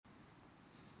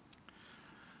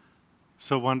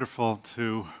So wonderful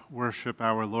to worship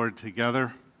our Lord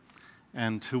together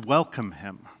and to welcome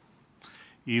him,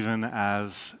 even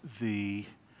as the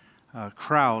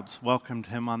crowds welcomed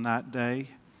him on that day.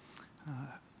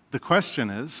 The question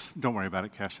is, don't worry about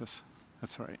it, Cassius.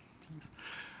 That's all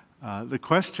right. The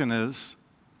question is,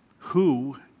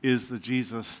 who is the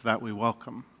Jesus that we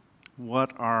welcome?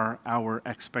 What are our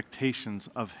expectations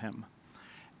of him?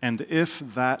 And if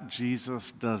that Jesus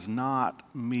does not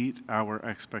meet our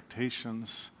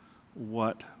expectations,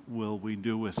 what will we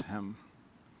do with him?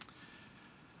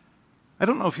 I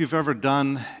don't know if you've ever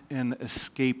done an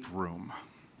escape room.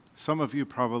 Some of you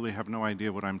probably have no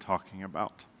idea what I'm talking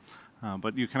about.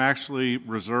 But you can actually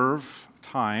reserve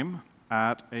time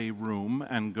at a room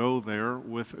and go there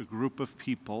with a group of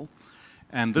people.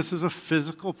 And this is a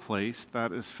physical place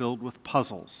that is filled with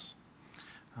puzzles.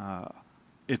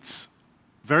 It's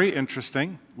very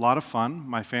interesting, a lot of fun.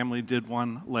 My family did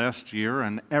one last year,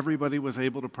 and everybody was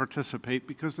able to participate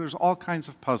because there's all kinds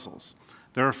of puzzles.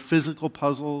 There are physical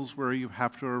puzzles where you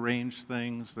have to arrange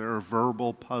things. There are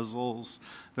verbal puzzles.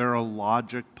 There are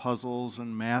logic puzzles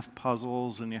and math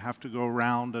puzzles, and you have to go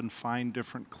around and find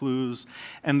different clues.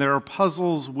 And there are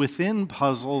puzzles within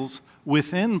puzzles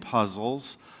within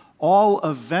puzzles, all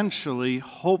eventually,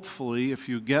 hopefully, if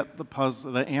you get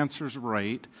the answers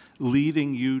right,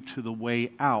 leading you to the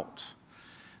way out.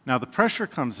 Now, the pressure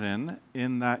comes in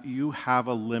that you have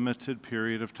a limited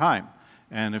period of time.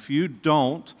 And if you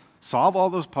don't solve all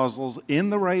those puzzles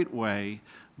in the right way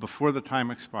before the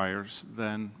time expires,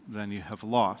 then you have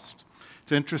lost.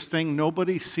 It's interesting,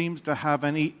 nobody seems to have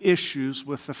any issues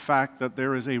with the fact that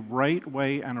there is a right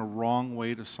way and a wrong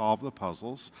way to solve the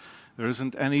puzzles. There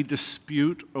isn't any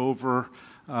dispute over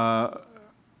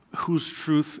whose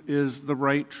truth is the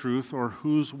right truth or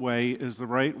whose way is the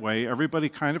right way. Everybody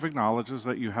kind of acknowledges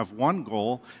that you have one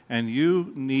goal and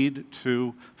you need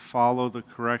to follow the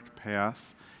correct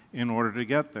path in order to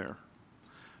get there.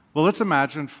 Well, let's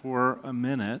imagine for a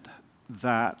minute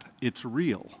that it's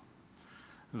real,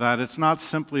 that it's not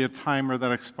simply a timer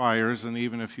that expires and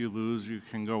even if you lose, you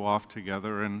can go off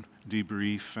together and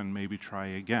debrief and maybe try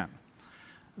again.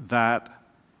 That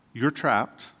you're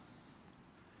trapped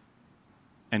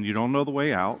and you don't know the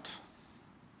way out,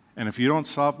 and if you don't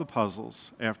solve the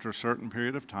puzzles after a certain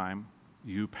period of time,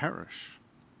 you perish.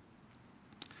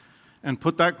 And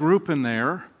put that group in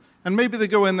there, and maybe they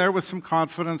go in there with some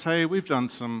confidence, hey, we've done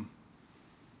some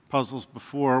puzzles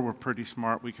before, we're pretty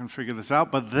smart, we can figure this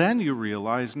out, but then you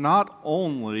realize not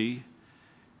only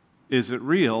is it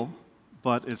real,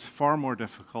 but it's far more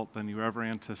difficult than you ever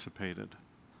anticipated.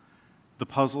 The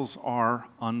puzzles are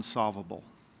unsolvable.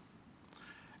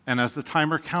 And as the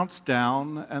timer counts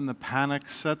down and the panic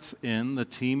sets in, the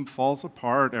team falls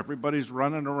apart, everybody's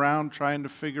running around trying to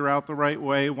figure out the right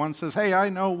way. One says, hey, I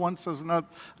know. One says,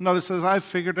 another says, I've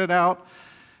figured it out.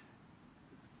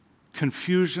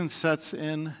 Confusion sets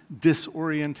in,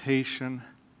 disorientation.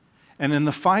 And in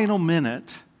the final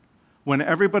minute, when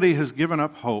everybody has given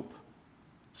up hope,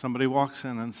 somebody walks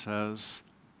in and says,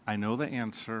 I know the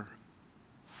answer.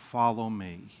 Follow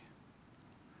me.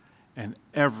 And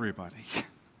everybody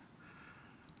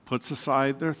puts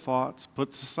aside their thoughts,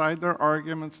 puts aside their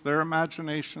arguments, their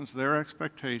imaginations, their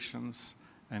expectations,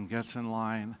 and gets in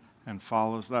line and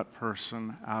follows that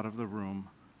person out of the room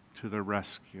to their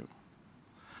rescue.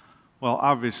 Well,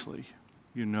 obviously,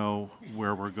 you know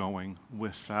where we're going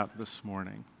with that this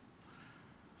morning.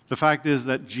 The fact is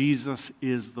that Jesus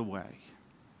is the way,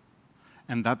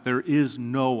 and that there is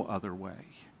no other way.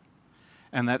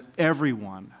 And that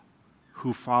everyone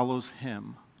who follows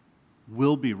him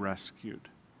will be rescued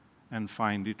and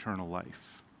find eternal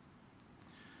life.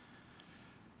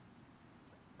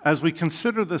 As we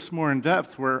consider this more in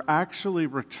depth, we're actually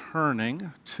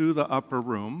returning to the upper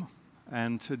room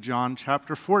and to John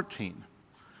chapter 14.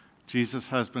 Jesus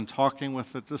has been talking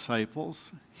with the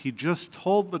disciples. He just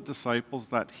told the disciples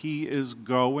that he is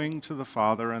going to the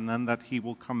Father and then that he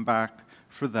will come back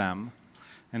for them.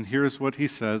 And here's what he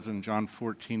says in John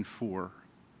 14:4.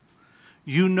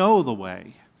 You know the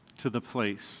way to the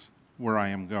place where I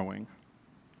am going.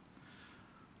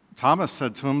 Thomas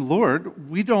said to him, Lord,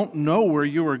 we don't know where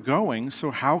you are going,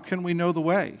 so how can we know the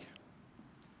way?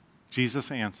 Jesus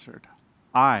answered,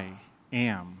 I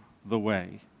am the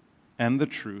way and the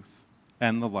truth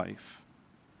and the life.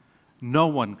 No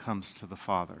one comes to the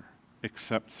Father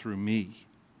except through me.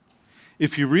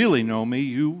 If you really know me,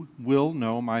 you will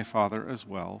know my Father as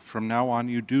well. From now on,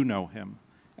 you do know him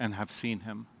and have seen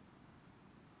him.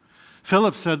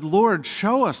 Philip said, Lord,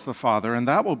 show us the Father, and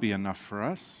that will be enough for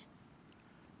us.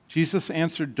 Jesus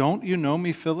answered, don't you know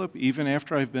me, Philip, even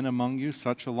after I've been among you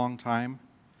such a long time?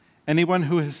 Anyone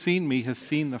who has seen me has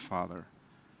seen the Father.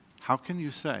 how can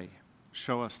you say,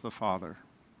 'Show us the Father'?"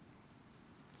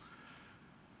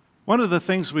 One of the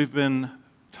things we've been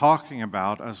talking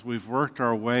about as we've worked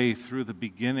our way through the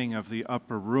beginning of the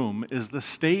upper room is the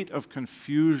state of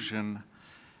confusion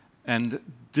and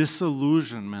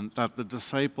disillusionment that the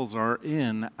disciples are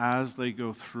in as they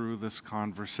go through this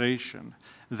conversation.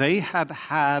 They had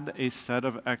had a set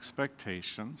of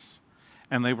expectations,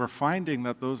 and they were finding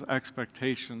that those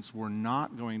expectations were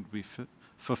not going to be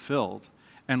fulfilled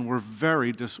and were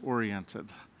very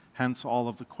disoriented. Hence all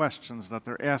of the questions that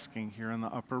they're asking here in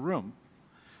the upper room.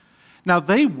 Now,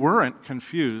 they weren't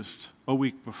confused a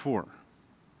week before.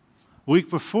 A week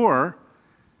before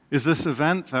is this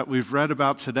event that we've read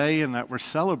about today and that we're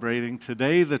celebrating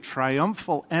today, the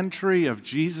triumphal entry of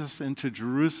Jesus into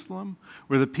Jerusalem,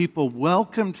 where the people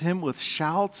welcomed him with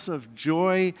shouts of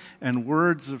joy and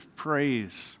words of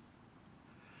praise.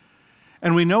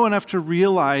 And we know enough to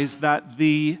realize that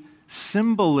the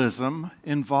symbolism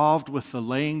involved with the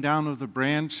laying down of the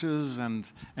branches and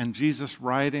Jesus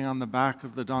riding on the back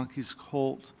of the donkey's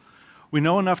colt, we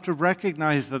know enough to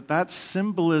recognize that that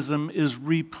symbolism is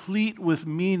replete with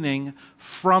meaning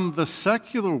from the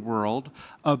secular world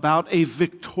about a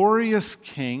victorious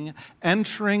king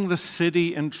entering the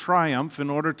city in triumph in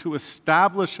order to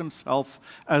establish himself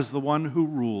as the one who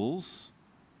rules.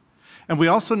 And we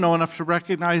also know enough to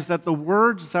recognize that the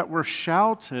words that were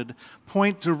shouted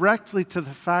point directly to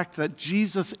the fact that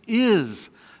Jesus is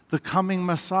the coming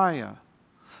Messiah,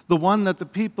 the one that the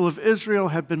people of Israel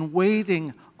had been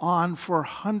waiting on for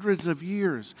hundreds of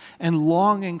years and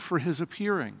longing for his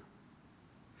appearing.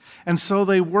 And so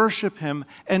they worship him,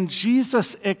 and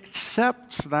Jesus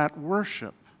accepts that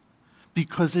worship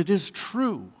because it is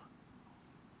true.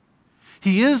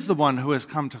 He is the one who has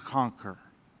come to conquer.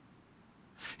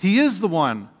 He is the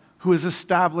one who is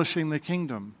establishing the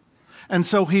kingdom. And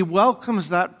so he welcomes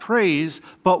that praise,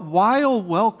 but while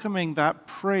welcoming that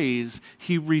praise,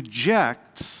 he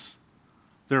rejects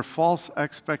their false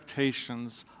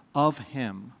expectations of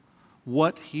him,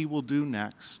 what he will do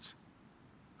next,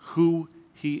 who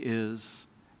he is,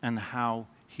 and how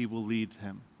he will lead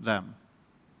them.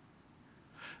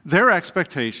 Their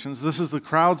expectations, this is the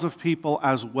crowds of people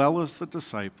as well as the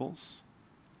disciples,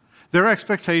 their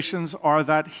expectations are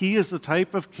that he is the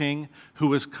type of king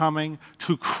who is coming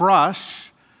to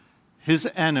crush his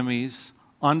enemies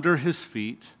under his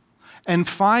feet, and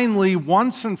finally,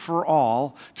 once and for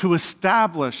all, to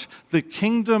establish the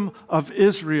kingdom of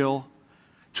Israel,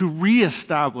 to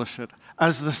reestablish it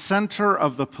as the center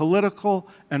of the political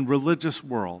and religious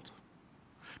world,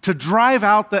 to drive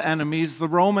out the enemies, the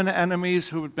Roman enemies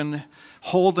who had been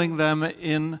holding them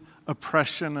in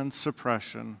oppression and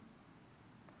suppression,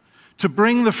 to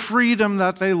bring the freedom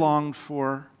that they longed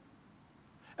for,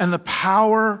 and the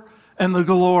power and the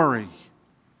glory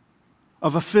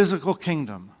of a physical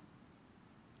kingdom.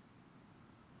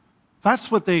 That's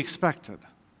what they expected.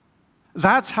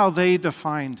 That's how they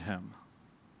defined him.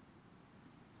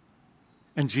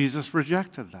 And Jesus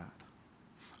rejected that.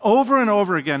 Over and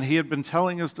over again, he had been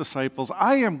telling his disciples,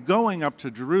 "I am going up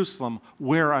to Jerusalem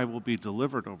where I will be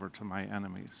delivered over to my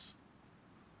enemies,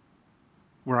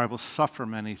 where I will suffer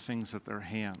many things at their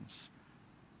hands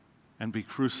and be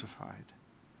crucified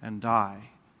and die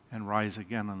and rise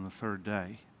again on the third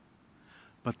day."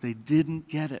 But they didn't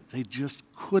get it. They just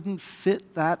couldn't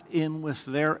fit that in with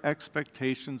their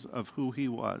expectations of who he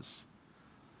was.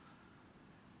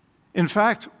 In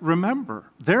fact,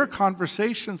 remember, their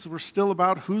conversations were still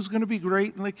about who's going to be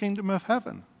great in the kingdom of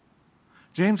heaven.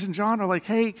 James and John are like,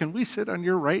 "Hey, can we sit on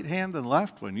your right hand and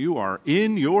left when you are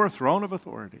in your throne of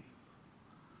authority?"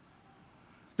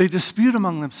 They dispute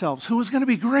among themselves who is going to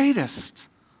be greatest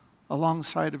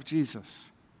alongside of Jesus.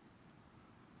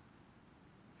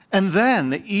 And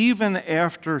then, even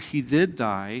after he did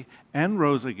die and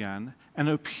rose again and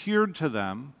appeared to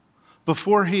them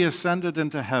before he ascended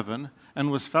into heaven and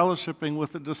was fellowshipping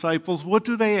with the disciples, what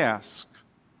do they ask?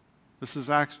 This is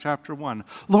Acts chapter 1.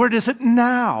 "Lord, is it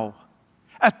now?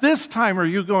 At this time are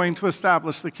you going to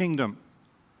establish the kingdom?"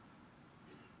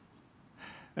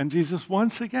 And Jesus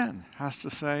once again has to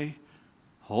say,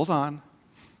 "Hold on.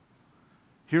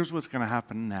 Here's what's going to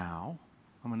happen now.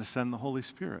 I'm going to send the Holy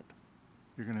Spirit.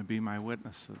 You're going to be my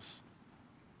witnesses."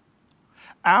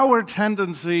 Our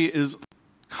tendency is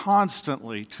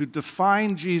constantly to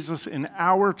define Jesus in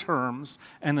our terms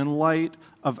and in light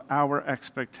of our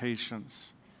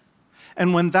expectations.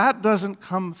 And when that doesn't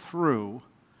come through,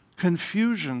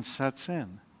 confusion sets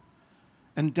in,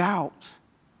 and doubt,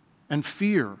 and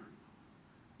fear,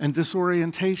 and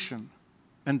disorientation,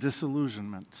 and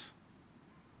disillusionment.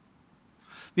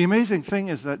 The amazing thing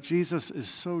is that Jesus is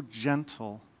so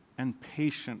gentle and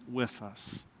patient with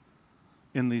us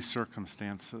in these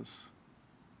circumstances.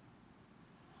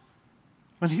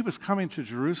 When he was coming to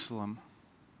Jerusalem,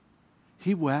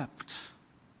 he wept.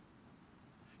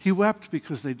 He wept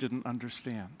because they didn't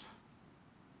understand.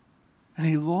 And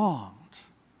he longed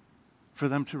for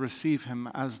them to receive him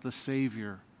as the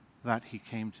Savior that he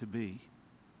came to be.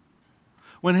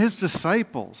 When his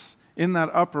disciples in that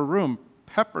upper room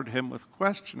peppered him with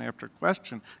question after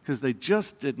question because they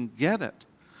just didn't get it,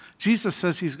 Jesus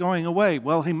says he's going away.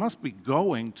 Well, he must be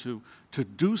going to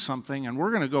do something, and we're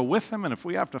going to go with him, and if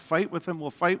we have to fight with him,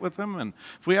 we'll fight with him, and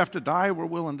if we have to die, we're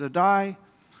willing to die.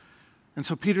 And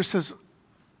so Peter says,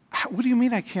 what do you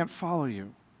mean I can't follow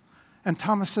you? And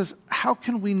Thomas says, how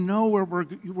can we know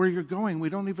where you're going? We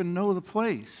don't even know the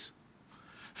place.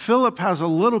 Philip has a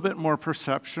little bit more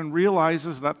perception,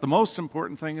 realizes that the most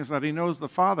important thing is that he knows the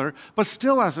Father, but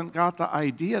still hasn't got the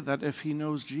idea that if he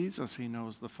knows Jesus, he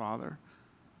knows the Father.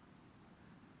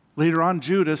 Later on,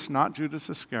 Judas, not Judas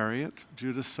Iscariot,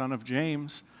 Judas, son of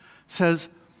James, says,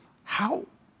 how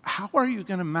are you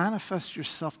going to manifest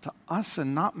yourself to us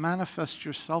and not manifest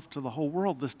yourself to the whole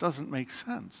world? This doesn't make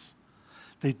sense.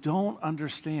 They don't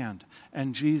understand.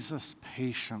 And Jesus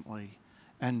patiently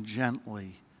and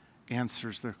gently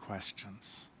answers their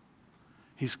questions.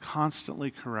 He's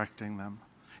constantly correcting them.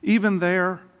 Even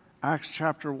there, Acts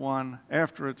chapter 1,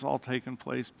 after it's all taken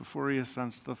place, before he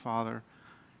ascends to the Father,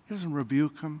 he doesn't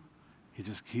rebuke them. He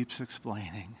just keeps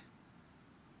explaining.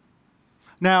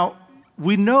 Now,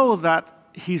 we know that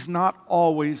he's not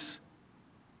always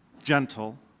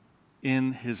gentle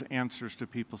in his answers to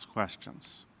people's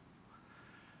questions.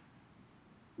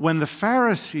 When the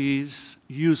Pharisees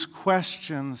use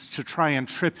questions to try and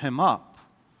trip him up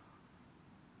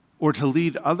or to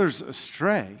lead others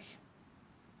astray,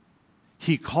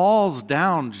 he calls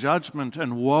down judgment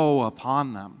and woe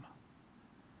upon them.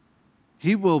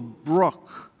 He will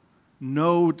brook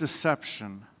no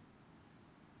deception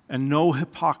and no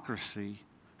hypocrisy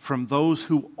from those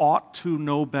who ought to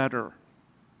know better.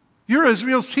 You're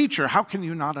Israel's teacher. How can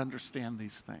you not understand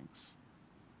these things?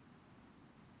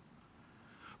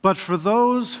 But for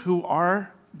those who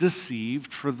are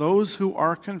deceived, for those who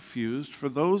are confused, for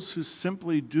those who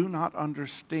simply do not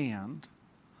understand,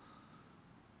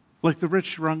 like the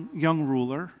rich young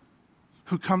ruler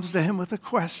who comes to him with a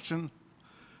question,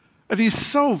 and he's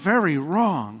so very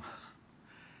wrong,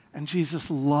 and Jesus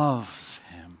loves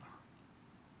him.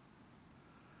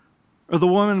 Or the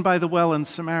woman by the well in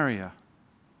Samaria.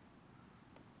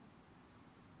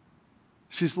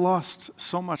 She's lost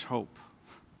so much hope.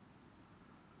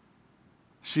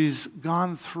 She's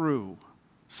gone through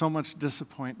so much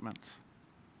disappointment.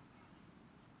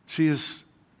 She is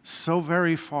so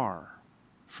very far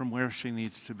from where she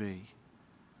needs to be.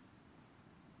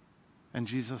 And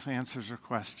Jesus answers her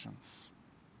questions.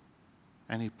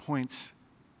 And he points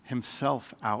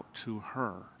himself out to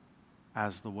her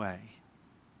as the way.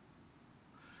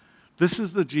 This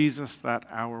is the Jesus that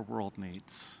our world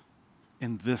needs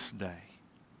in this day.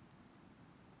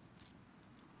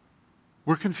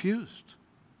 We're confused.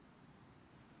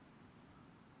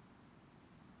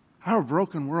 Our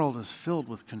broken world is filled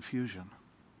with confusion.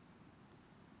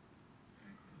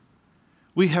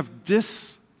 We have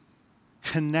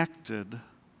disconnected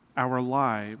our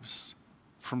lives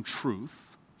from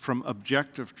truth, from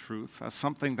objective truth, as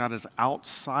something that is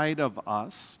outside of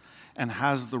us and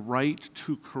has the right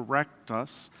to correct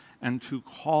us and to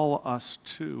call us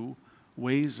to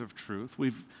ways of truth.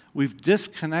 We've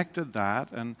disconnected that,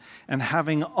 and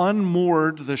having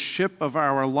unmoored the ship of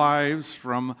our lives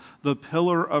from the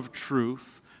pillar of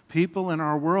truth, people in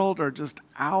our world are just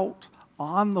out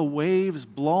on the waves,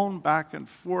 blown back and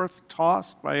forth,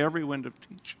 tossed by every wind of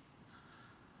teaching.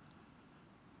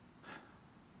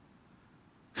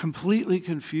 Completely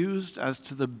confused as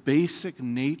to the basic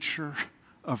nature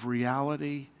of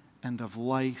reality and of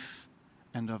life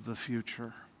and of the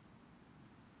future.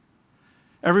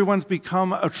 Everyone's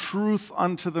become a truth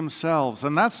unto themselves,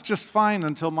 and that's just fine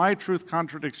until my truth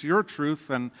contradicts your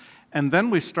truth, and then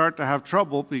we start to have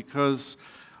trouble because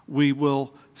we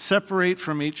will separate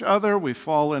from each other, we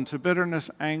fall into bitterness,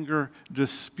 anger,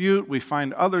 dispute, we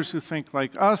find others who think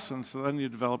like us, and so then you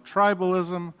develop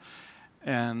tribalism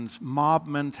and mob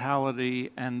mentality,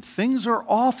 and things are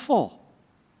awful.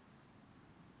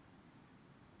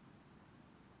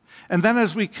 And then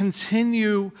as we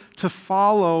continue to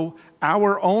follow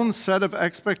our own set of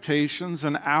expectations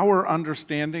and our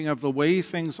understanding of the way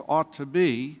things ought to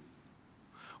be,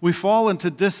 we fall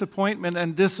into disappointment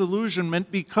and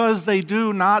disillusionment because they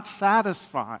do not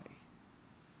satisfy.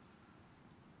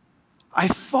 I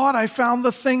thought I found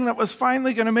the thing that was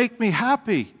finally going to make me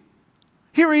happy.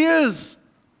 Here he is.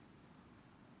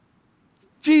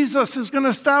 Jesus is going to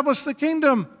establish the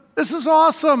kingdom. This is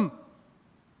awesome.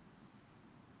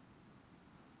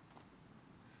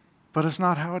 But it's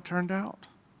not how it turned out.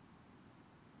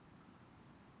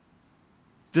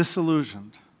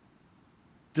 Disillusioned,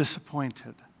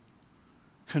 disappointed,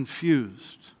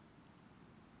 confused,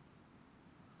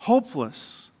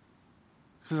 hopeless,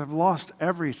 because I've lost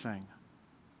everything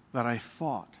that I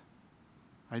thought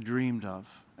I dreamed of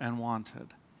and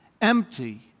wanted.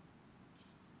 Empty,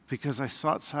 because I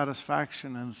sought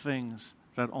satisfaction in things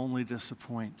that only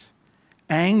disappoint.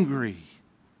 Angry,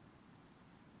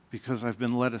 because I've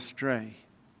been led astray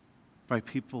by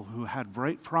people who had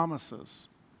bright promises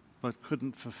but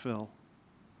couldn't fulfill.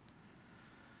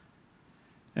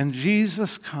 And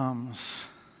Jesus comes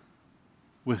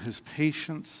with his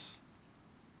patience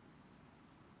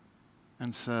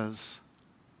and says,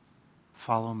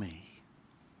 "Follow me.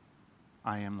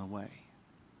 I am the way."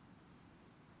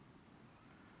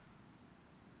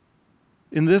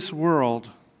 In this world,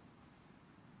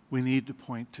 we need to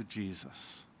point to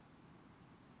Jesus.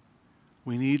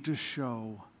 We need to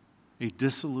show a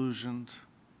disillusioned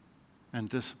and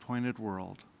disappointed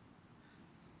world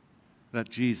that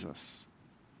Jesus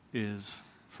is,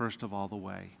 first of all, the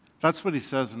way. That's what he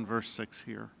says in verse 6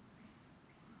 here.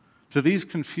 To these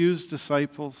confused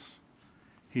disciples,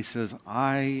 he says,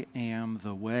 "I am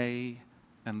the way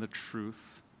and the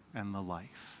truth and the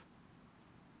life."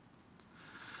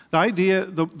 The idea,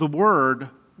 the word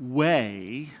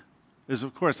way is,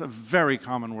 of course, a very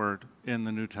common word in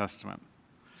the New Testament.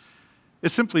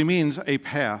 It simply means a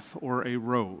path or a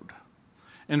road.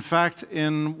 In fact,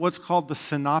 in what's called the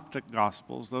Synoptic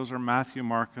Gospels, those are Matthew,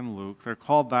 Mark, and Luke, they're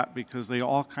called that because they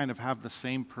all kind of have the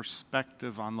same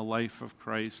perspective on the life of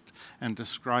Christ and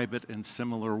describe it in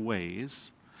similar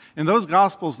ways. In those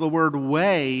Gospels, the word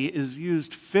way is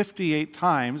used 58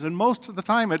 times, and most of the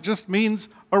time it just means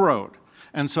a road.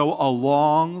 And so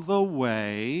along the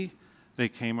way, they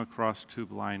came across two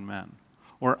blind men.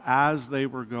 Or as they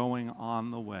were going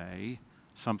on the way,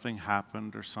 something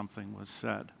happened or something was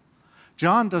said.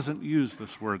 John doesn't use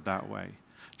this word that way.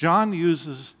 John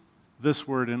uses this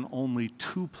word in only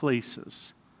two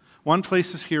places. One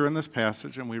place is here in this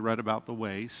passage, and we read about the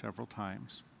way several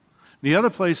times. The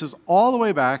other place is all the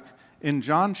way back in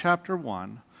John chapter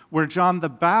 1, where John the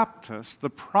Baptist, the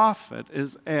prophet,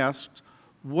 is asked,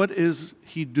 what is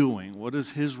he doing? What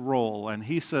is his role? And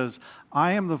he says,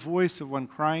 "I am the voice of one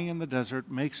crying in the desert,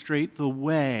 make straight the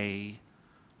way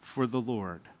for the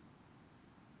Lord."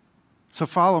 So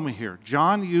follow me here.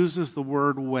 John uses the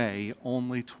word way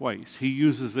only twice. He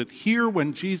uses it here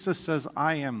when Jesus says,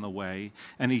 "I am the way,"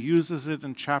 and he uses it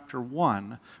in chapter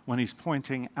 1 when he's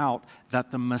pointing out that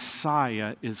the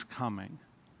Messiah is coming.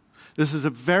 This is a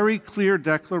very clear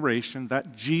declaration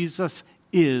that Jesus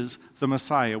is the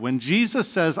Messiah. When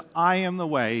Jesus says, "I am the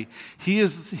way," he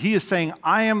is saying,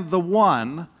 "I am the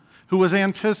one who was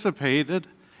anticipated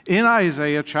in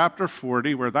Isaiah chapter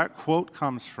 40, where that quote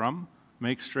comes from,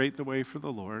 make straight the way for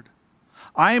the Lord.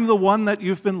 I am the one that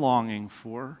you've been longing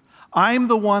for. I'm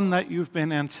the one that you've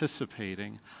been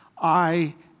anticipating.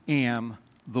 I am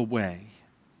the way."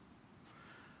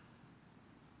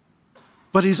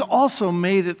 But he's also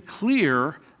made it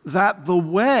clear that the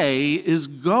way is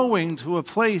going to a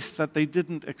place that they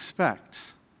didn't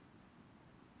expect.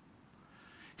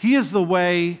 He is the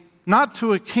way not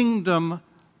to a kingdom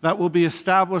that will be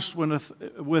established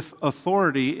with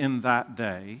authority in that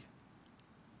day.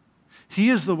 He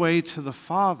is the way to the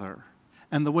Father,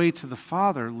 and the way to the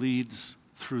Father leads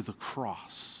through the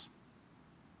cross.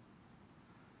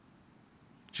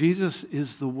 Jesus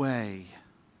is the way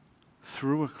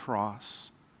through a cross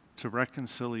to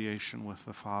reconciliation with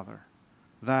the Father.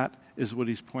 That is what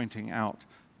he's pointing out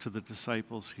to the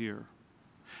disciples here.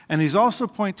 And he's also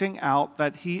pointing out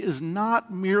that he is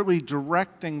not merely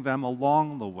directing them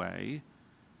along the way,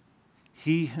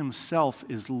 he himself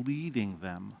is leading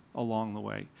them along the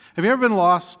way. Have you ever been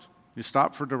lost? You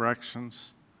stop for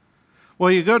directions. Well,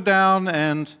 you go down,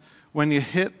 and when you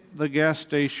hit the gas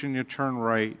station, you turn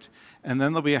right. And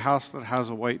then there'll be a house that has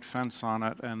a white fence on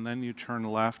it, and then you turn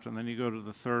left, and then you go to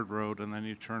the third road, and then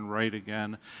you turn right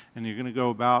again. And you're going to go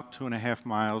about 2.5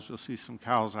 miles. You'll see some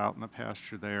cows out in the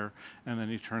pasture there, and then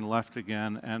you turn left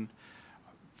again. And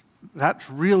that's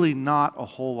really not a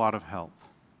whole lot of help.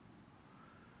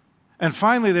 And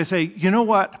finally, they say, "You know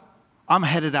what? I'm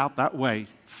headed out that way.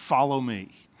 Follow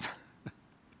me."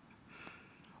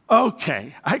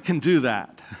 Okay, I can do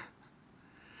that.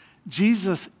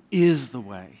 Jesus is the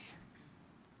way.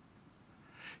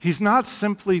 He's not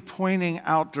simply pointing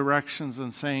out directions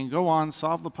and saying, "Go on,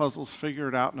 solve the puzzles, figure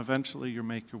it out, and eventually you'll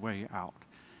make your way out."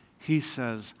 He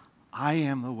says, "I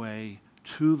am the way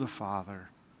to the Father,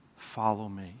 follow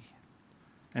me.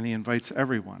 And he invites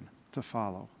everyone to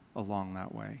follow along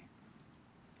that way.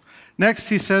 Next,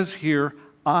 he says here,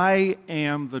 I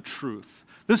am the truth.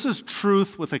 This is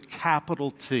truth with a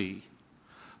capital T.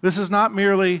 This is not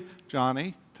merely,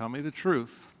 Johnny, tell me the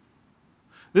truth.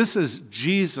 This is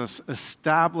Jesus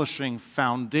establishing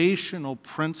foundational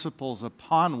principles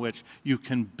upon which you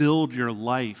can build your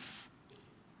life.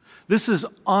 This is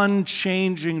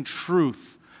unchanging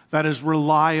truth that is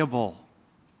reliable.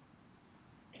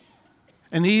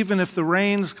 And even if the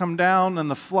rains come down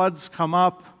and the floods come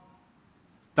up,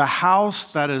 the house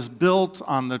that is built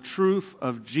on the truth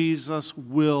of Jesus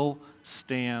will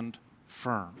stand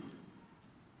firm.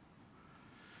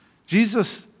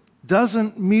 Jesus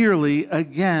doesn't merely,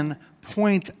 again,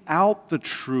 point out the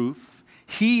truth.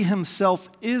 He himself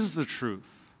is the truth.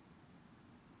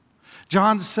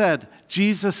 John said,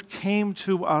 Jesus came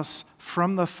to us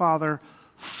from the Father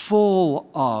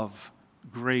full of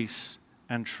grace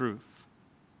and truth.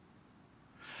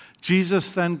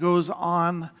 Jesus then goes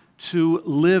on to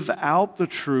live out the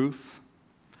truth,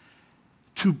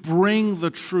 to bring the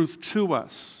truth to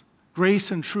us. Grace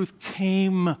and truth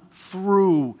came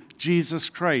through Jesus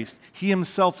Christ. He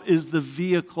himself is the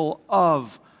vehicle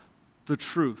of the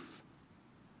truth.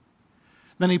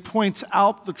 Then he points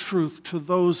out the truth to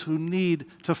those who need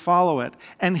to follow it.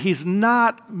 And he's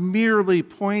not merely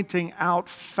pointing out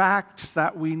facts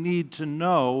that we need to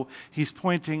know, he's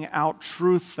pointing out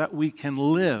truth that we can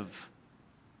live.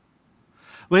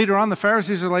 Later on, the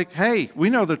Pharisees are like, hey, we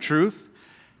know the truth.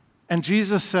 And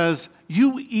Jesus says,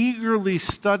 you eagerly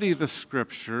study the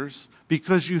Scriptures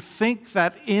because you think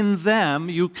that in them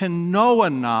you can know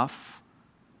enough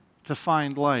to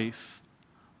find life.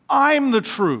 I'm the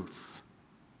truth.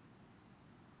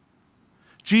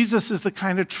 Jesus is the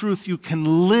kind of truth you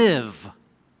can live,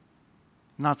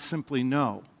 not simply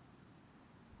know.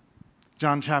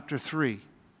 John chapter 3.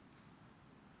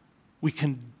 We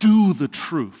can do the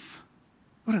truth.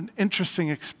 What an interesting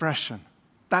expression.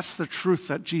 That's the truth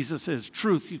that Jesus is.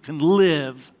 Truth you can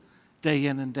live day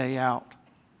in and day out.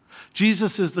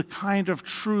 Jesus is the kind of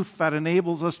truth that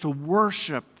enables us to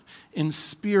worship in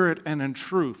spirit and in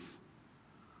truth.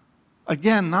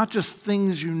 Again, not just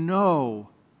things you know,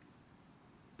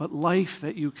 but life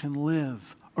that you can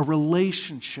live, a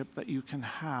relationship that you can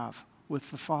have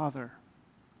with the Father.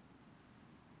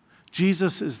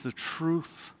 Jesus is the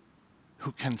truth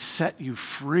who can set you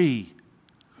free.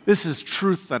 This is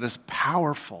truth that is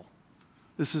powerful.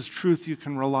 This is truth you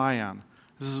can rely on.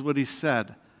 This is what he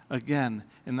said, again,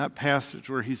 in that passage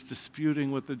where he's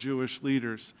disputing with the Jewish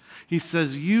leaders. He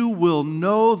says, you will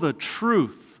know the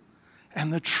truth,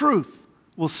 and the truth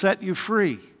will set you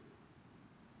free.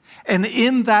 And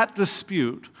in that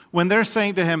dispute, when they're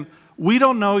saying to him, we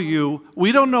don't know you,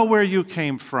 we don't know where you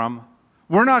came from,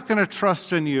 we're not going to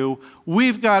trust in you,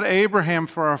 we've got Abraham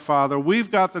for our father, we've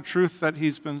got the truth that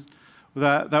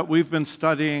that we've been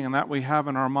studying and that we have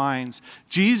in our minds.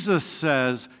 Jesus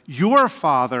says, your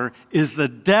father is the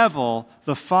devil,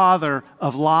 the father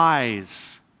of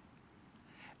lies.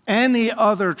 Any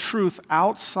other truth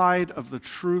outside of the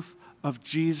truth of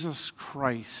Jesus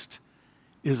Christ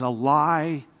is a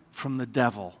lie from the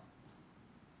devil,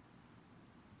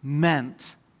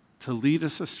 meant to lead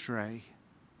us astray,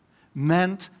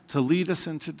 meant to lead us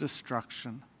into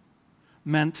destruction,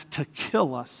 meant to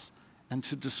kill us and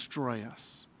to destroy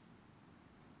us.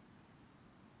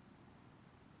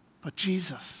 But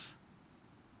Jesus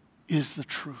is the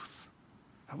truth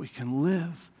that we can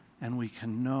live and we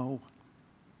can know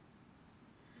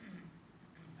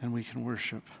and we can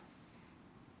worship.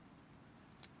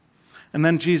 And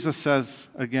then Jesus says,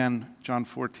 again, John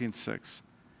 14:6,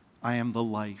 I am the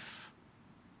life.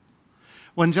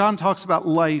 When John talks about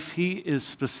life, he is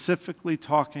specifically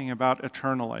talking about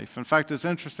eternal life. In fact, it's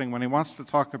interesting, when he wants to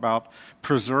talk about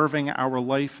preserving our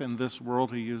life in this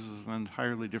world, he uses an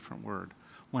entirely different word.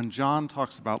 When John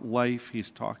talks about life, he's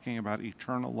talking about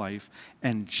eternal life,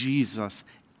 and Jesus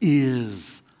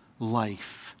is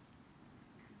life.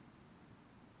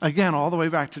 Again, all the way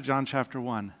back to John chapter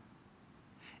 1.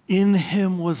 In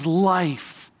him was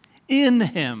life. In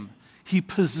him, he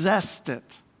possessed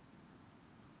it.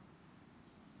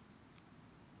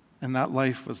 And that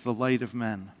life was the light of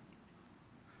men.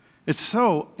 It's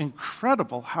so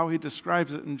incredible how he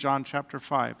describes it in John chapter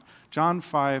 5. John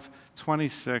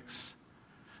 5:26,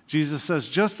 Jesus says,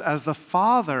 just as the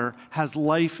Father has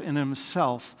life in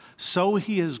himself, so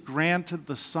he has granted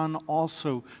the Son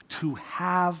also to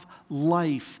have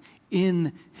life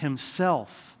in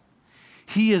himself.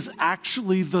 He is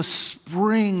actually the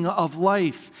spring of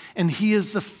life, and he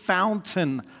is the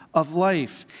fountain of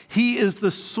life. He is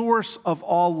the source of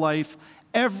all life.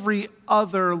 Every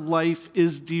other life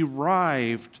is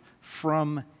derived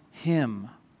from him.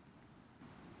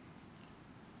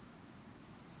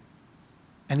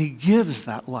 And he gives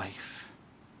that life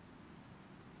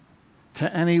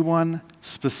to anyone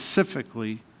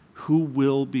specifically who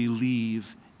will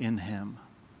believe in him.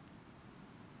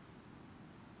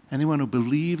 Anyone who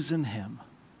believes in him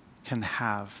can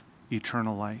have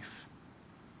eternal life.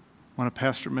 One of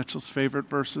Pastor Mitchell's favorite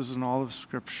verses in all of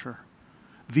Scripture.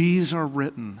 These are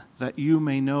written that you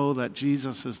may know that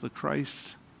Jesus is the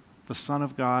Christ, the Son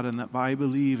of God, and that by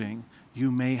believing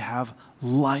you may have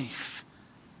life,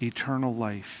 eternal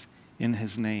life in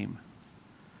his name.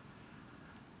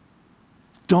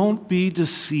 Don't be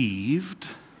deceived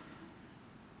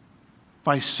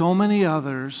by so many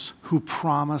others who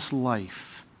promise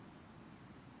life.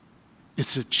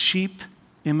 It's a cheap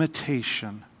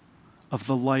imitation of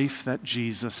the life that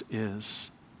Jesus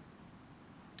is.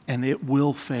 And it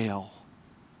will fail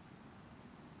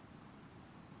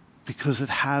because it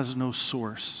has no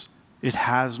source, it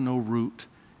has no root,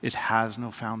 it has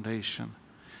no foundation.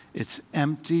 It's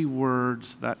empty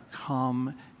words that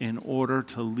come in order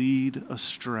to lead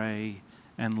astray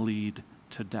and lead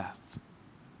to death.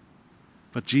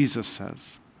 But Jesus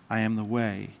says, I am the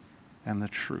way and the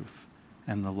truth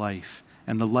and the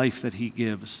life that he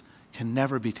gives can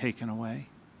never be taken away.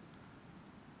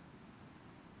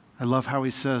 I love how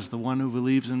he says, the one who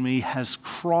believes in me has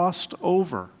crossed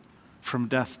over from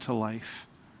death to life.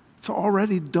 It's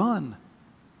already done.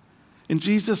 In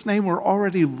Jesus' name, we're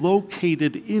already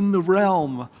located in the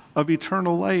realm of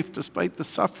eternal life, despite the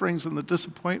sufferings and the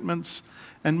disappointments,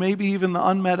 and maybe even the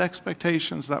unmet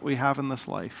expectations that we have in this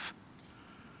life.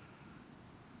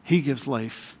 He gives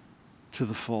life to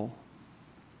the full.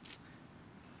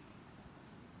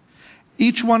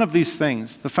 Each one of these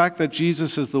things, the fact that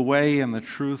Jesus is the way and the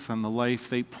truth and the life,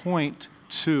 they point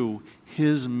to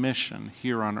his mission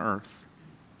here on earth.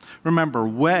 Remember,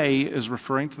 way is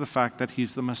referring to the fact that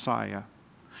he's the Messiah.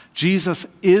 Jesus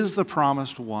is the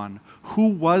promised one who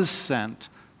was sent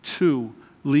to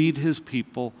lead his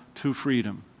people to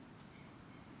freedom.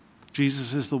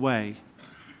 Jesus is the way.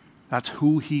 That's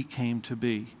who he came to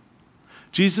be.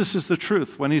 Jesus is the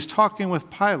truth. When he's talking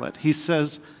with Pilate, he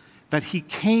says that he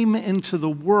came into the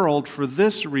world for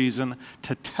this reason,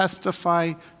 to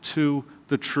testify to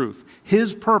the truth.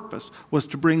 His purpose was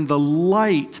to bring the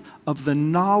light of the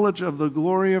knowledge of the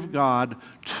glory of God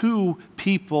to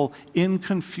people in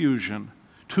confusion,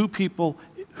 to people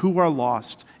who are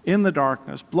lost in the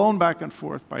darkness, blown back and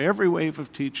forth by every wave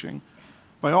of teaching,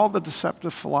 by all the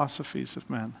deceptive philosophies of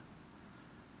men.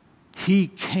 He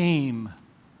came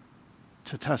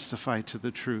to testify to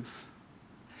the truth.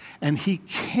 And he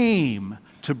came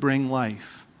to bring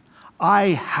life. I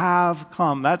have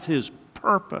come. That's his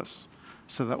purpose,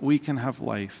 so that we can have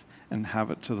life and have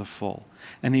it to the full.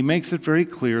 And he makes it very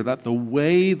clear that the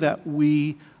way that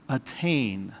we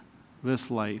attain this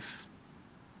life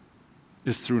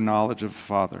is through knowledge of the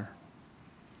Father.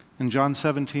 In John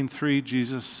 17:3,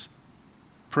 Jesus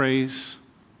prays,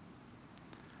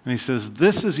 and he says,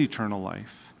 this is eternal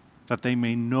life, that they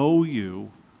may know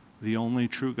you, the only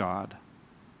true God,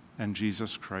 and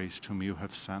Jesus Christ, whom you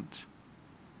have sent.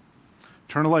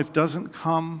 Eternal life doesn't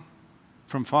come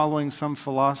from following some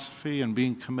philosophy and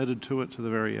being committed to it to the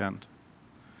very end.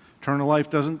 Eternal life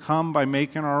doesn't come by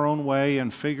making our own way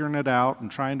and figuring it out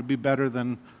and trying to be better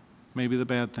than maybe the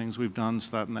bad things we've done,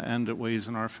 so that in the end it weighs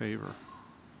in our favor.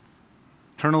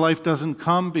 Eternal life doesn't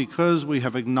come because we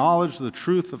have acknowledged the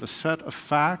truth of a set of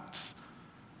facts,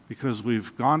 because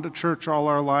we've gone to church all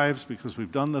our lives, because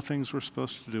we've done the things we're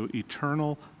supposed to do.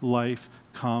 Eternal life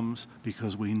comes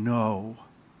because we know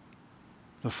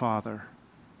the Father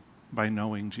by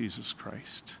knowing Jesus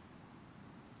Christ.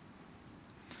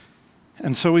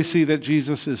 And so we see that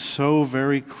Jesus is so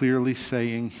very clearly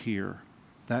saying here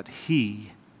that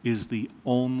he is the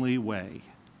only way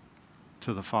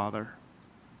to the Father.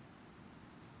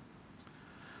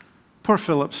 Poor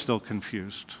Philip's still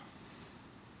confused.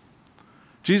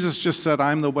 Jesus just said,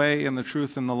 I'm the way and the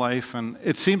truth and the life, and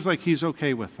it seems like he's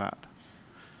okay with that.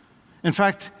 In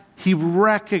fact, he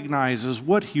recognizes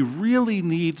what he really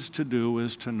needs to do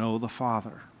is to know the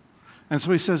Father. And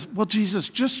so he says, well, Jesus,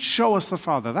 just show us the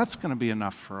Father. That's going to be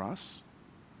enough for us.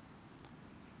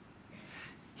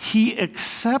 He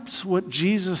accepts what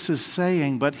Jesus is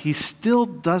saying, but he still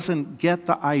doesn't get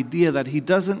the idea that he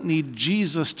doesn't need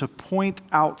Jesus to point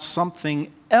out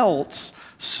something else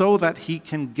so that he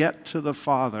can get to the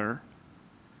Father,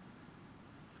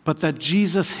 but that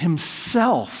Jesus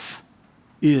himself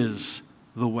is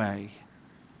the way.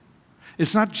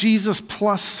 It's not Jesus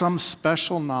plus some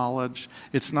special knowledge.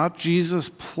 It's not Jesus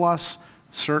plus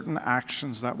certain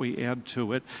actions that we add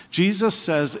to it. Jesus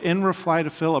says in reply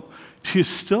to Philip, do you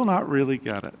still not really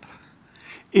get it?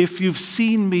 If you've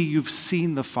seen me, you've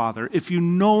seen the Father. If you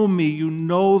know me, you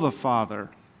know the Father.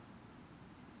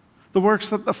 The works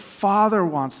that the Father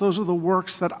wants, those are the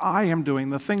works that I am doing.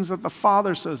 The things that the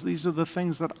Father says, these are the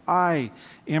things that I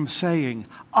am saying.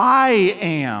 I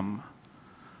am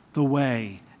the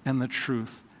way and the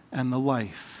truth and the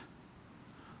life.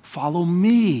 Follow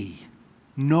me,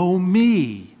 know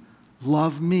me,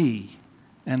 love me,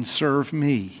 and serve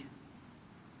me.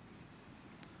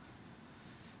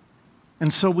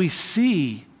 And so we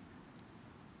see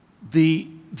the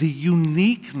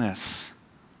uniqueness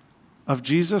of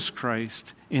Jesus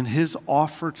Christ in his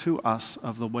offer to us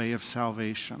of the way of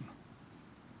salvation.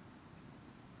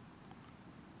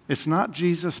 It's not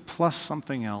Jesus plus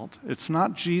something else. It's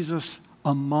not Jesus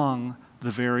among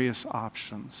the various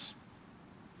options.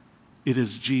 It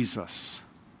is Jesus,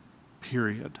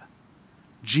 period.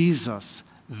 Jesus,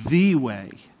 the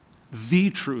way, the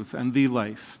truth, and the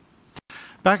life.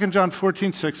 Back in John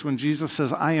 14:6, when Jesus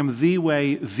says, I am the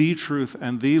way, the truth,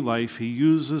 and the life, he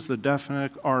uses the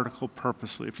definite article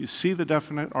purposely. If you see the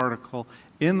definite article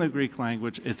in the Greek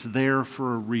language, it's there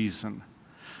for a reason.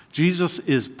 Jesus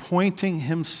is pointing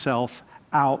himself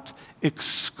out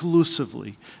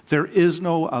exclusively. There is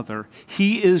no other.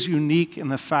 He is unique in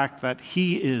the fact that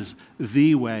he is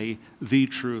the way, the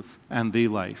truth, and the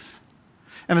life.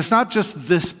 And it's not just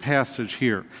this passage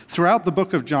here. Throughout the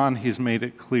book of John, he's made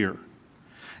it clear.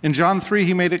 In John 3,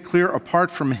 he made it clear, apart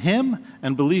from him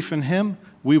and belief in him,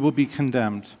 we will be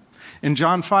condemned. In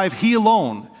John 5, he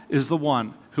alone is the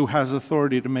one who has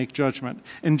authority to make judgment.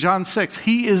 In John 6,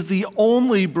 he is the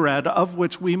only bread of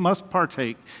which we must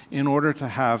partake in order to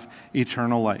have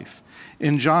eternal life.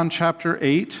 In John chapter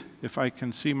 8, if I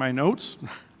can see my notes,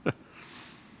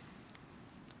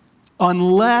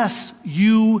 unless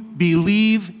you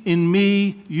believe in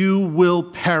me, you will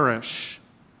perish.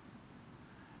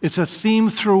 It's a theme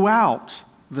throughout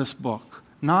this book,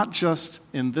 not just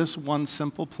in this one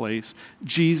simple place.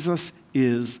 Jesus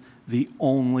is the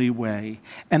only way.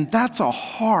 And that's a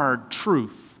hard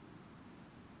truth.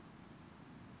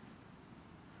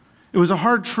 It was a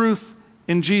hard truth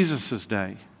in Jesus'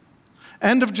 day.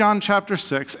 End of John chapter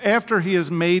 6, after he has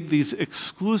made these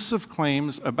exclusive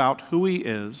claims about who he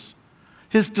is,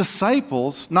 his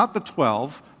disciples, not the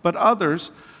 12, but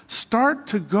others, start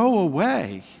to go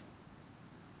away.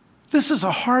 This is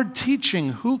a hard teaching.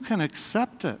 Who can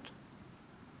accept it?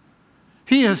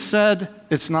 He has said,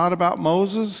 it's not about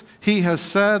Moses. He has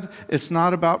said, it's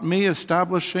not about me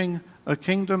establishing a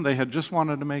kingdom. They had just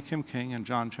wanted to make him king in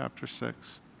John chapter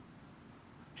 6.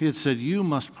 He had said, you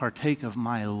must partake of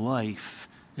my life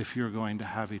if you're going to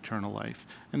have eternal life.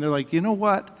 And they're like, you know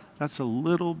what? That's a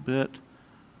little bit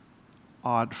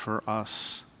odd for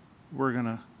us. We're going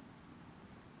to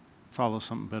follow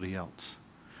somebody else.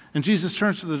 And Jesus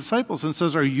turns to the disciples and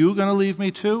says, are you going to leave me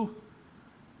too?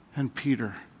 And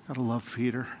Peter, gotta love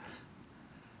Peter.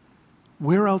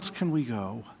 Where else can we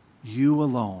go? You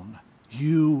alone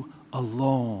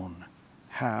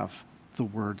have the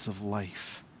words of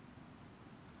life.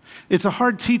 It's a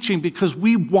hard teaching because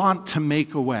we want to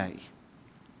make a way.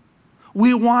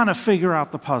 We want to figure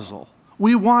out the puzzle.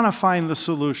 We want to find the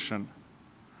solution.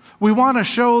 We want to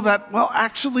show that, well,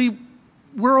 actually,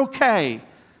 we're okay.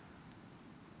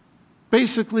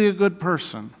 Basically a good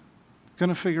person, going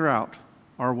to figure out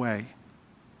our way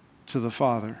to the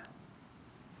Father.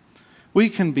 We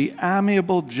can be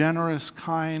amiable, generous,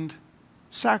 kind,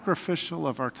 sacrificial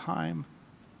of our time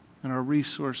and our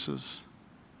resources.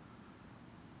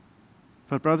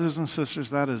 But brothers and sisters,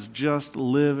 that is just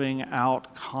living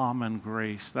out common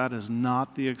grace. That is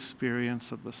not the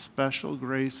experience of the special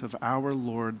grace of our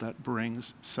Lord that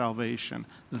brings salvation.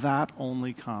 That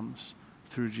only comes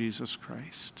through Jesus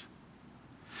Christ.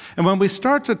 And when we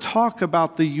start to talk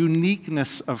about the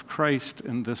uniqueness of Christ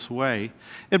in this way,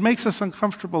 it makes us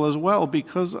uncomfortable as well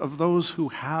because of those who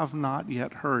have not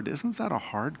yet heard. Isn't that a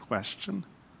hard question?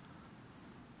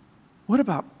 What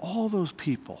about all those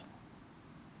people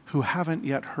who haven't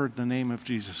yet heard the name of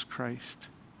Jesus Christ?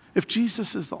 If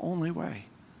Jesus is the only way,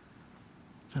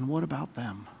 then what about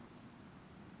them?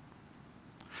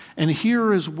 And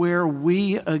here is where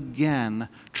we again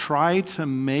try to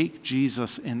make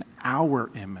Jesus in our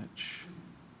image.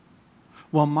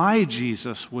 Well, my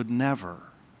Jesus would never.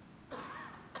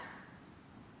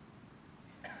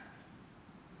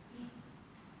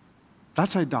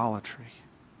 That's idolatry.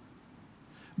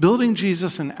 Building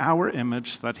Jesus in our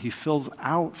image so that he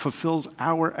fulfills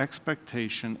our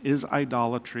expectation is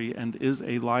idolatry and is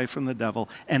a lie from the devil,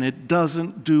 and it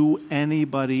doesn't do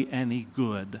anybody any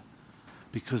good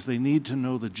because they need to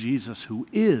know the Jesus who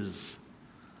is,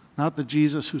 not the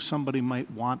Jesus who somebody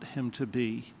might want him to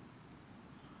be.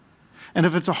 And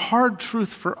if it's a hard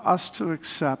truth for us to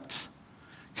accept,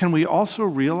 can we also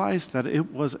realize that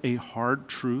it was a hard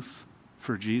truth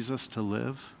for Jesus to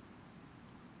live?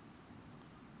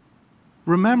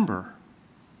 Remember,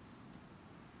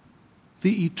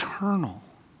 the eternal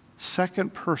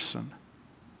second person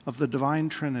of the divine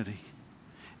Trinity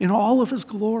in all of his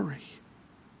glory.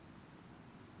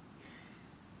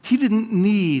 He didn't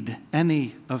need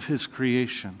any of his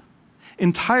creation.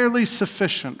 Entirely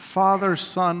sufficient, Father,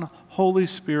 Son, Holy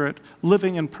Spirit,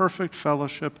 living in perfect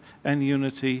fellowship and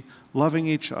unity, loving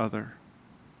each other.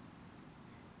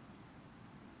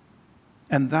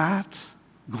 And that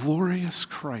glorious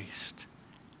Christ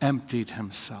emptied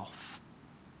himself.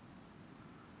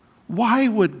 Why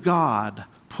would God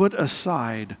put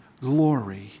aside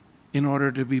glory in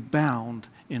order to be bound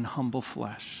in humble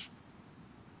flesh?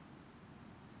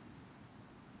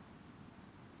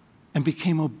 And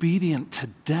became obedient to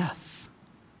death.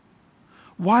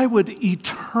 Why would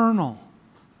eternal,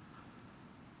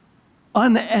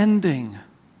 unending,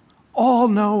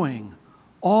 all-knowing,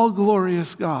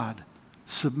 all-glorious God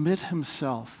submit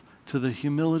himself to the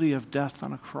humility of death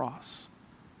on a cross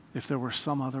if there were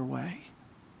some other way?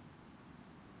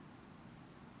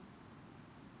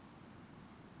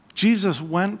 Jesus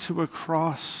went to a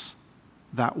cross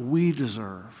that we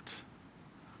deserved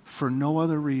for no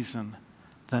other reason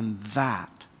than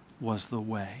that was the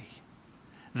way.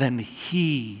 Then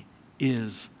he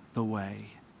is the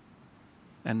way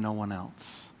and no one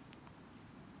else.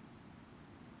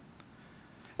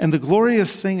 And the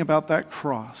glorious thing about that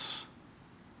cross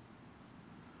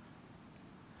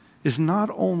is not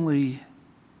only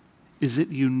is it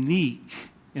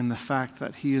unique in the fact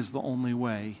that he is the only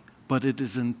way, but it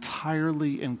is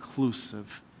entirely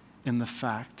inclusive in the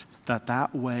fact that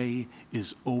that way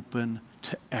is open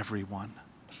to everyone.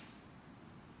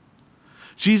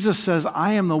 Jesus says,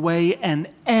 I am the way, and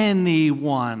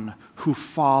anyone who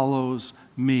follows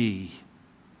me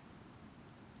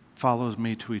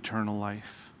to eternal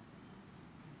life.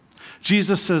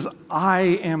 Jesus says, I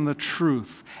am the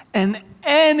truth, and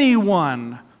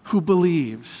anyone who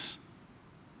believes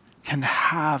can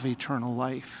have eternal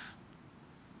life.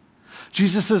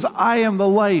 Jesus says, I am the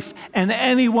life, and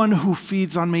anyone who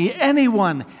feeds on me,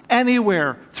 anyone,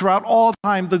 anywhere, throughout all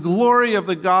time, the glory of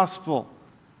the gospel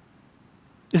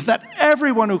is that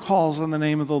everyone who calls on the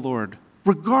name of the Lord,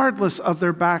 regardless of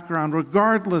their background,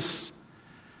 regardless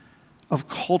of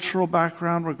cultural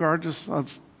background, regardless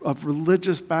of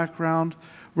religious background,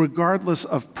 regardless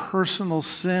of personal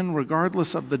sin,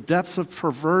 regardless of the depths of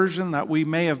perversion that we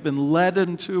may have been led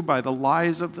into by the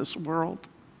lies of this world,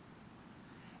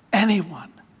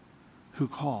 anyone who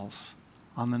calls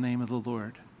on the name of the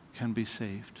Lord can be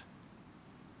saved.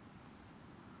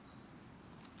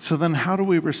 So then how do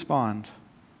we respond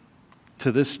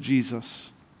to this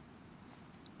Jesus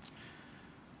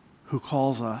who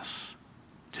calls us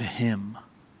to him,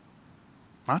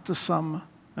 not to some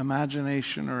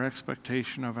imagination or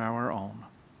expectation of our own,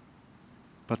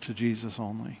 but to Jesus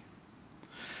only?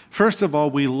 First of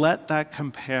all, we let that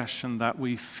compassion that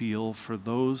we feel for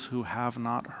those who have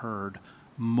not heard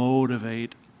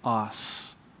motivate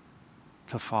us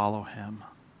to follow him.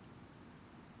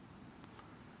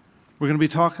 We're going to be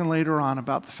talking later on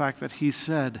about the fact that he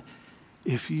said,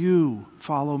 if you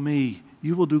follow me,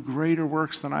 you will do greater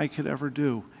works than I could ever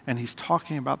do. And he's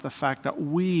talking about the fact that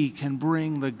we can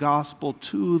bring the gospel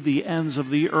to the ends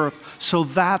of the earth so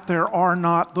that there are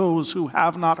not those who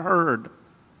have not heard.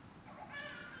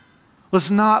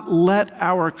 Let's not let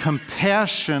our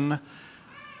compassion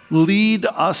lead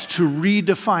us to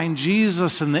redefine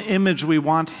Jesus in the image we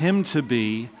want him to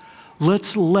be.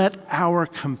 Let's let our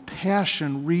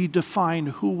compassion redefine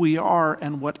who we are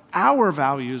and what our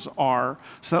values are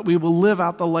so that we will live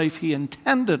out the life he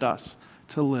intended us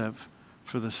to live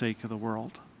for the sake of the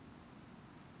world.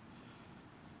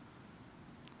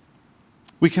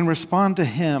 We can respond to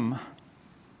him.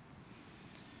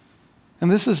 And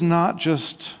this is not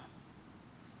just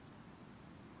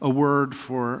a word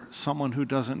for someone who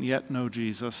doesn't yet know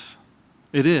Jesus.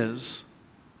 It is.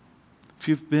 If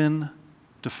you've been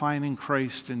defining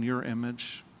Christ in your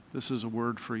image, this is a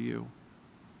word for you.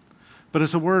 But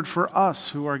it's a word for us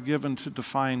who are given to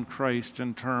define Christ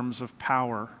in terms of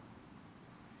power,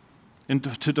 and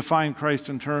to define Christ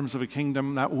in terms of a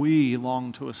kingdom that we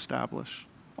long to establish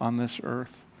on this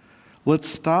earth. Let's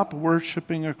stop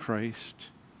worshiping a Christ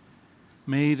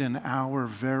made in our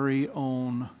very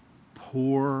own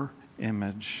poor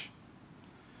image,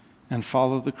 and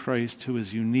follow the Christ who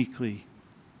is uniquely,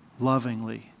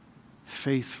 lovingly,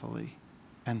 faithfully,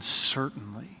 and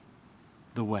certainly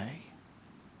the way.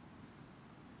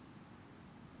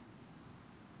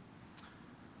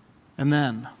 And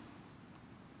then,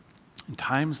 in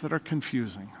times that are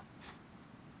confusing,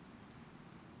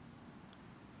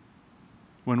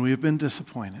 when we have been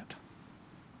disappointed,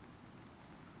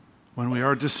 when we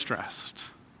are distressed,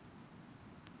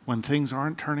 when things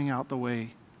aren't turning out the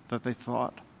way that they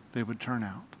thought they would turn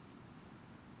out,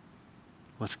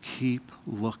 let's keep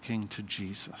looking to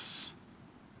Jesus.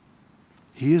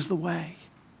 He is the way.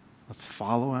 Let's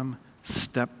follow him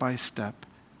step by step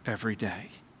every day.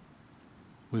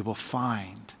 We will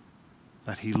find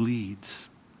that he leads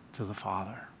to the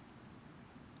Father.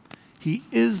 He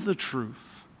is the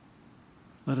truth.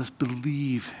 Let us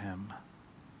believe him,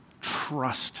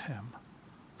 trust him,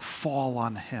 fall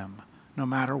on him, no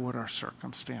matter what our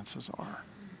circumstances are.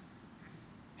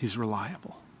 He's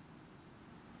reliable.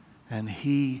 And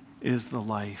he is the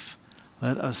life.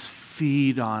 Let us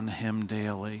feed on him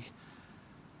daily.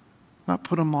 Not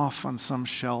put him off on some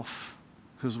shelf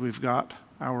because we've got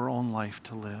our own life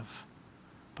to live,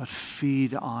 but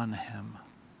feed on him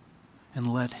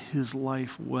and let his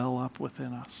life well up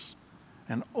within us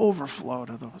and overflow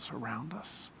to those around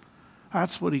us.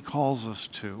 That's what he calls us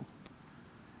to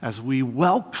as we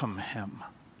welcome him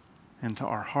into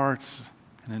our hearts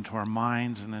and into our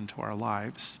minds and into our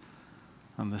lives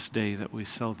on this day that we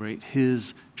celebrate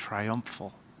his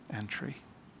triumphal entry.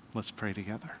 Let's pray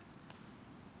together.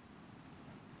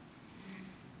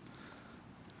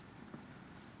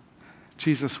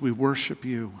 Jesus, we worship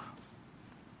you.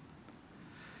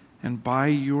 And by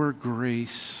your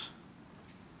grace,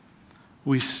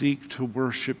 we seek to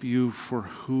worship you for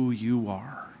who you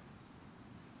are.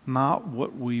 Not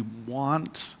what we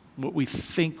want, what we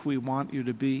think we want you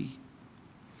to be.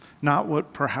 Not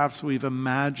what perhaps we've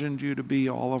imagined you to be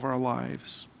all of our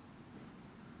lives.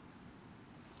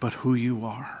 But who you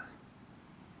are.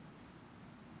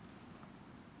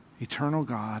 Eternal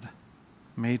God,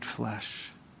 made flesh,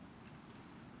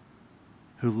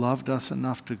 who loved us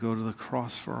enough to go to the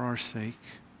cross for our sake.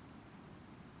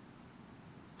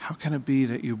 How can it be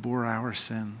that you bore our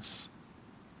sins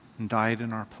and died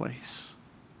in our place?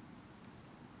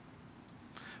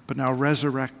 But now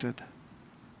resurrected,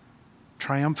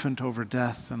 triumphant over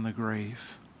death and the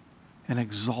grave, and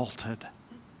exalted,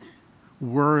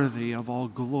 worthy of all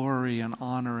glory and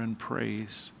honor and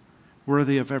praise,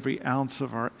 worthy of every ounce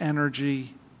of our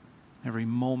energy, every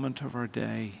moment of our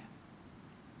day.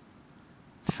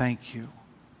 Thank you.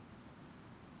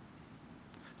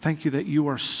 Thank you that you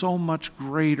are so much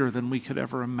greater than we could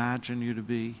ever imagine you to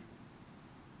be.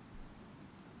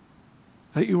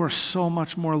 That you are so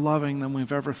much more loving than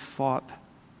we've ever thought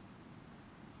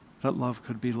that love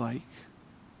could be like.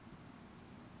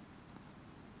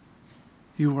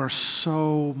 You are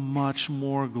so much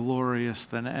more glorious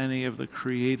than any of the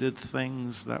created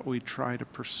things that we try to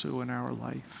pursue in our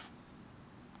life.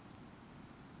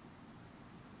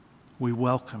 We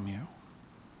welcome you.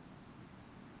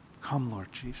 Come,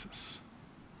 Lord Jesus.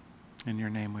 In your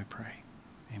name we pray.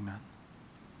 Amen.